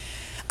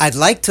I'd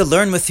like to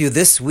learn with you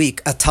this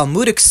week a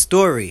Talmudic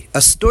story,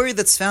 a story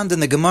that's found in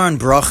the Gemara in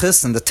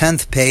Brachos on the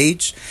 10th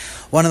page,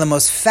 one of the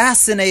most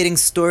fascinating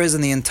stories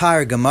in the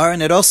entire Gemara,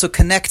 and it also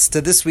connects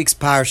to this week's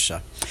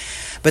Parsha.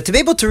 But to be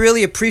able to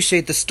really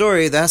appreciate the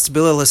story, there has to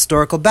be a little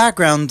historical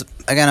background.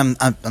 Again,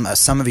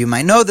 some of you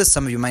might know this,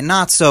 some of you might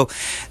not. So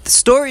the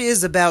story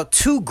is about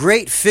two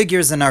great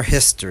figures in our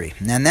history,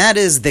 and that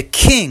is the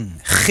king,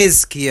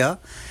 Chizkiah,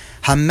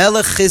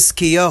 HaMelech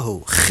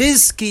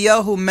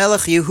Chizkiyahu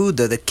Melech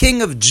Yehuda, the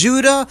king of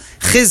Judah,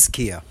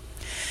 Chizkiah.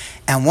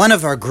 And one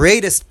of our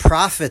greatest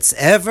prophets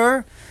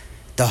ever,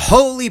 the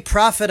holy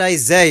prophet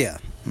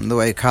Isaiah, the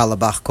way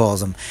Karlebach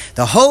calls him,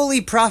 the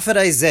holy prophet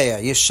Isaiah,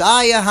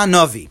 Yeshaya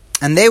Hanavi.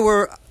 And they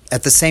were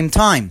at the same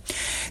time.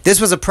 This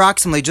was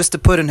approximately, just to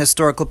put in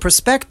historical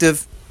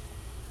perspective,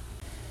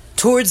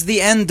 towards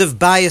the end of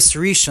Bayis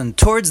Rishon,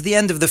 towards the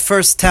end of the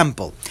first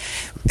temple.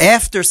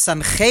 After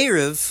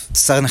Sancheriv,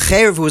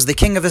 who was the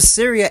king of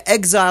Assyria,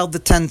 exiled the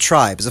 10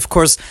 tribes. Of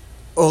course,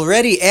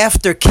 already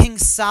after King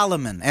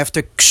Solomon,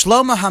 after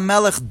Shlomo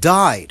HaMelech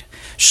died,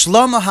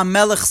 Shlomo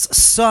HaMelech's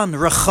son,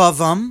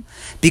 Rechavam,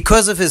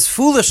 because of his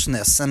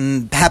foolishness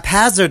and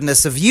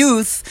haphazardness of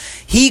youth,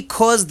 he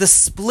caused the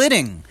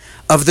splitting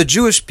of the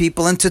Jewish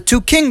people into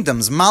two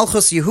kingdoms,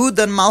 Malchus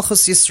Yehuda and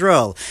Malchus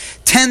Yisrael.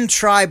 10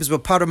 tribes were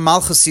part of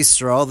Malchus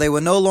Yisrael. They were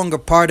no longer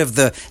part of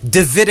the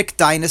Davidic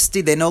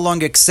dynasty. They no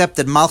longer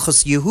accepted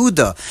Malchus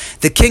Yehuda,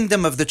 the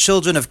kingdom of the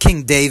children of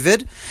King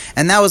David.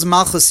 And that was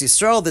Malchus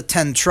Yisrael, the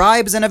 10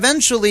 tribes. And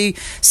eventually,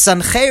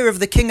 Sancheriv,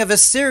 the king of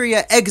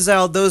Assyria,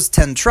 exiled those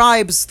 10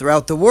 tribes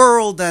throughout the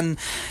world. And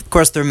of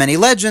course, there are many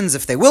legends,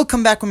 if they will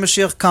come back when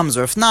Mashiach comes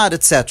or if not,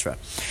 etc.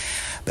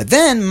 But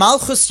then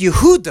Malchus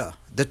Yehuda,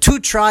 the 2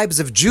 tribes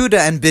of Judah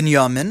and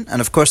Binyamin,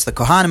 and of course the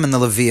Kohanim and the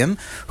Leviim,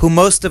 who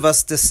most of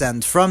us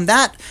descend from,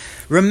 that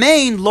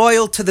remained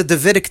loyal to the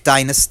Davidic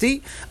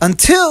dynasty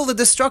until the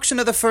destruction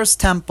of the first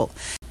temple.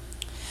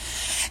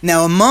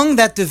 Now, among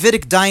that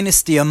Davidic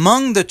dynasty,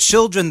 among the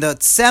children, the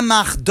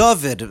Tzemach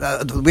David,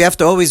 we have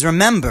to always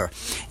remember,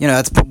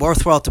 it's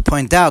worthwhile to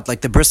point out, like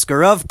the Brisker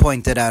Rav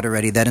pointed out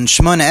already, that in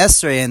Shemona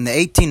Esrei, in the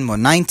 18 or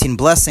 19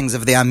 blessings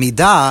of the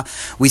Amidah,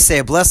 we say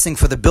a blessing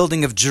for the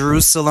building of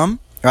Jerusalem.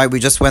 Right,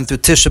 we just went through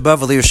Tisha B'Av,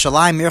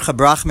 Yerushalayim, Mircha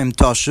Brachmim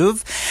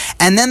Toshuv,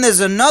 and then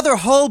there's another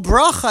whole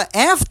bracha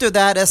after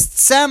that as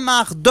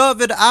Tzemach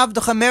David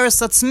Avdecha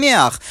Meres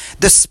Atzmiach,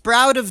 the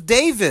sprout of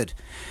David.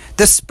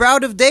 The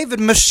sprout of David,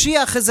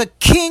 Mashiach, is a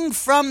king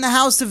from the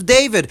house of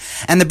David.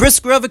 And the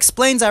Brisker Rav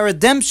explains our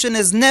redemption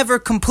is never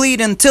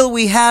complete until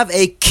we have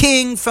a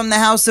king from the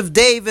house of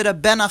David, a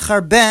Ben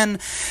Achar Ben,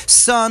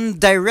 son,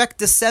 direct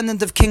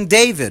descendant of King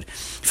David,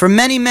 for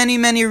many, many,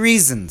 many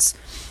reasons.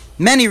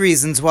 Many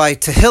reasons why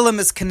Tehillim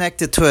is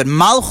connected to it,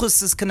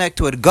 Malchus is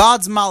connected to it,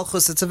 God's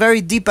Malchus. It's a very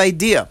deep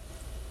idea.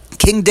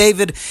 King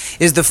David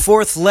is the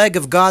 4th leg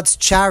of God's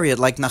chariot,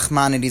 like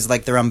Nachmanides,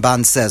 like the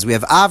Ramban says. We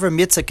have Avram,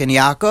 Yitzchak, and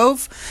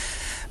Yaakov,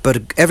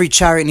 but every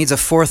chariot needs a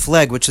 4th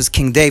leg, which is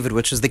King David,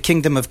 which is the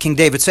kingdom of King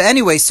David. So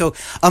anyway, so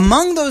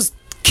among those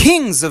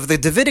kings of the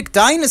Davidic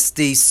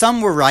dynasty,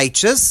 some were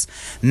righteous,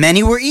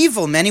 many were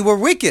evil, many were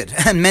wicked,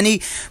 and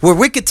many were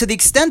wicked to the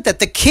extent that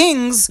the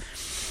kings,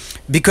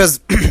 because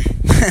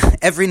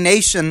every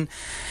nation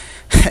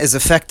is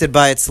affected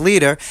by its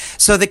leader.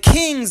 So the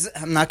kings,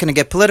 I'm not going to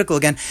get political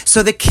again,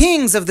 so the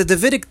kings of the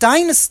Davidic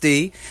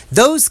dynasty,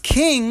 those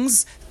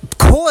kings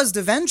caused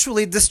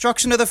eventually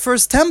destruction of the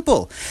first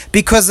temple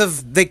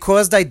because they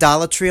caused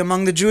idolatry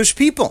among the Jewish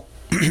people.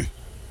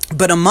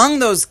 But among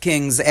those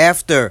kings,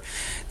 after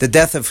the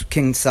death of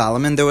King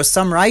Solomon, there were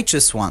some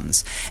righteous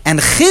ones. And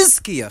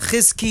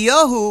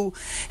Chizkiyahu,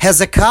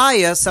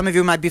 Hezekiah, some of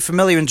you might be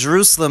familiar in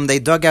Jerusalem, they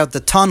dug out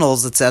the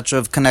tunnels, etc.,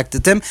 have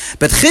connected him.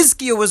 But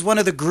Chizkiah was one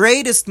of the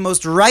greatest,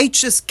 most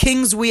righteous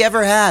kings we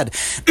ever had.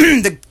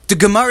 The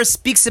Gemara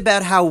speaks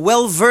about how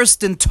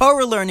well-versed in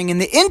Torah learning, in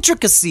the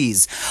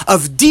intricacies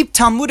of deep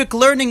Talmudic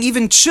learning,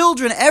 even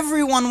children,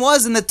 everyone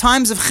was in the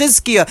times of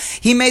Chizkiah.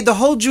 He made the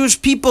whole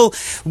Jewish people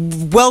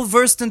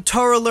well-versed in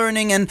Torah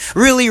learning and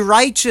really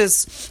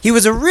righteous. He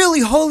was a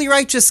really holy,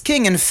 righteous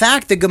king. In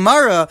fact, the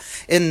Gemara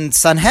in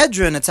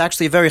Sanhedrin, it's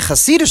actually a very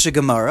Hasidic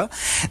Gemara,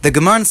 the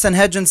Gemara in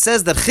Sanhedrin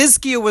says that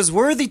Chizkiah was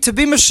worthy to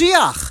be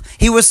Mashiach.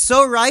 He was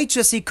so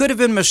righteous, he could have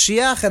been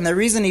Mashiach, and the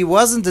reason he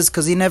wasn't is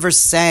because he never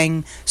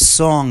sang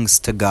songs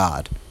to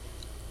God.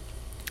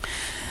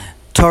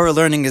 Torah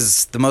learning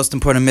is the most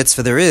important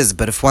mitzvah there is,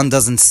 but if one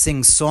doesn't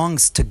sing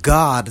songs to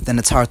God, then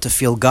it's hard to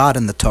feel God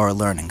in the Torah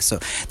learning. So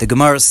the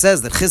Gemara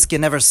says that Chizkiah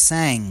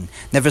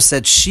never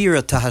said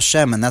Shira to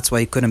Hashem, and that's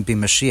why he couldn't be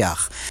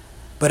Mashiach.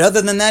 But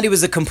other than that, he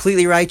was a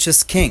completely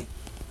righteous king.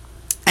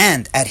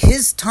 And at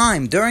his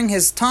time, during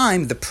his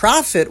time, the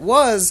prophet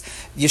was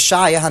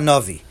Yeshaya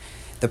Hanavi.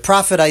 The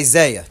prophet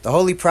Isaiah, the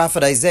holy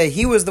prophet Isaiah,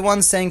 he was the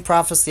one saying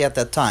prophecy at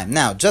that time.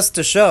 Now, just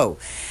to show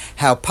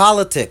how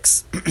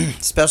politics,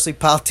 especially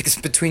politics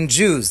between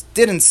Jews,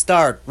 didn't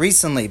start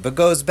recently, but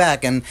goes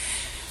back, and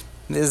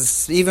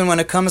even when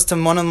it comes to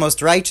one of the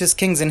most righteous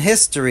kings in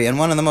history and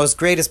one of the most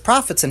greatest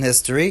prophets in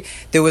history,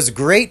 there was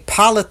great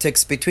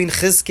politics between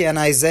Chizkiah and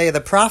Isaiah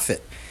the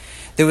prophet.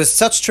 There was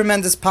such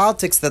tremendous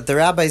politics that the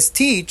rabbis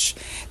teach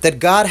that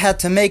God had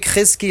to make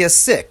Chizkiah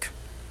sick.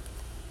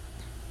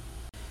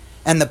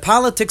 And the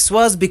politics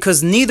was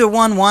because neither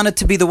one wanted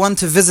to be the one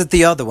to visit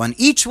the other one.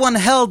 Each one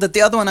held that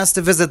the other one has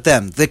to visit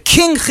them. The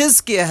king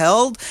Chizkiah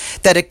held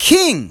that a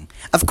king,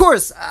 of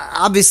course,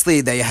 obviously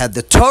they had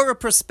the Torah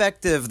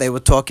perspective, they were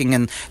talking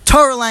in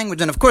Torah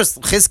language, and of course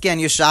Chizkiah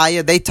and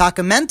Yeshaya, they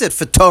takamented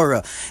for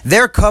Torah.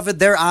 Their covet,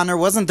 their honor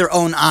wasn't their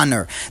own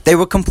honor. They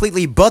were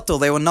completely buttal,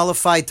 they were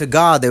nullified to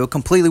God, they were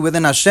completely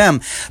within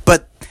Hashem.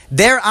 But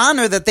their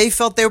honor that they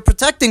felt they were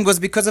protecting was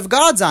because of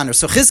God's honor.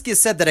 So Chizkiah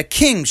said that a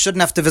king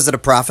shouldn't have to visit a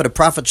prophet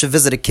should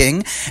visit a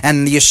king.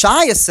 And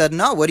Yeshaya said,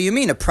 no, what do you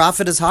mean? A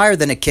prophet is higher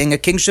than a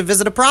king should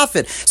visit a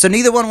prophet. So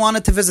neither one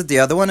wanted to visit the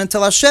other one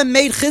until Hashem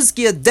made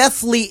Chizkiah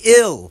deathly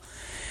ill.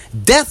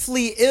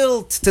 Deathly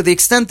ill to the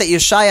extent that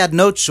Yeshaya had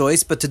no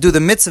choice but to do the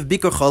mitzvah of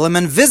Bikur Cholim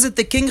and visit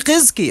the king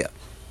Chizkiah.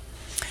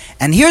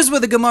 And here's where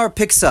the Gemara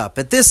picks up.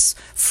 At this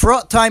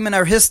fraught time in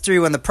our history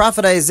when the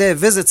prophet Isaiah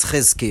visits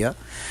Chizkiah,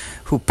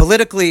 who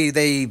politically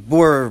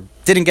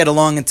didn't get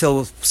along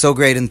until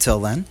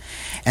then.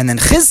 And then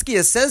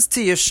Chizkiah says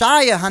to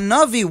Yeshaya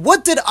Hanavi,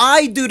 what did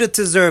I do to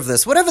deserve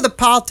this? Whatever the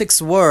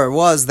politics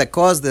was that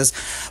caused this,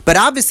 but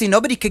obviously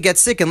nobody could get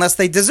sick unless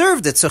they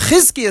deserved it. So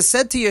Chizkiah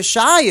said to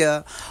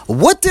Yeshaya,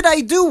 what did I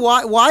do?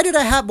 Why do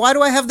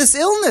I have this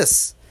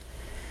illness?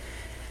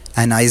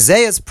 And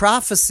Isaiah's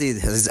prophecy,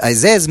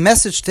 Isaiah's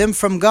message to him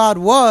from God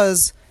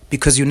was,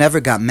 because you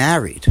never got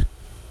married.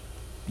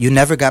 You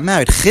never got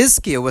married.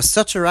 Chizkiah was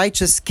such a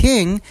righteous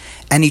king,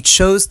 and he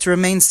chose to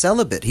remain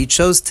celibate. He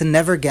chose to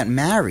never get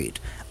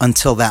married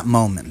until that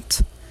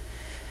moment.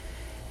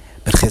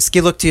 But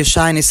Chizkiah looked to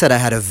Yeshaya and he said, I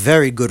had a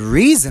very good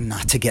reason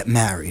not to get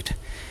married.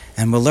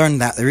 And we'll learn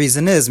that the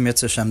reason is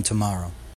Mitzvah Shem tomorrow.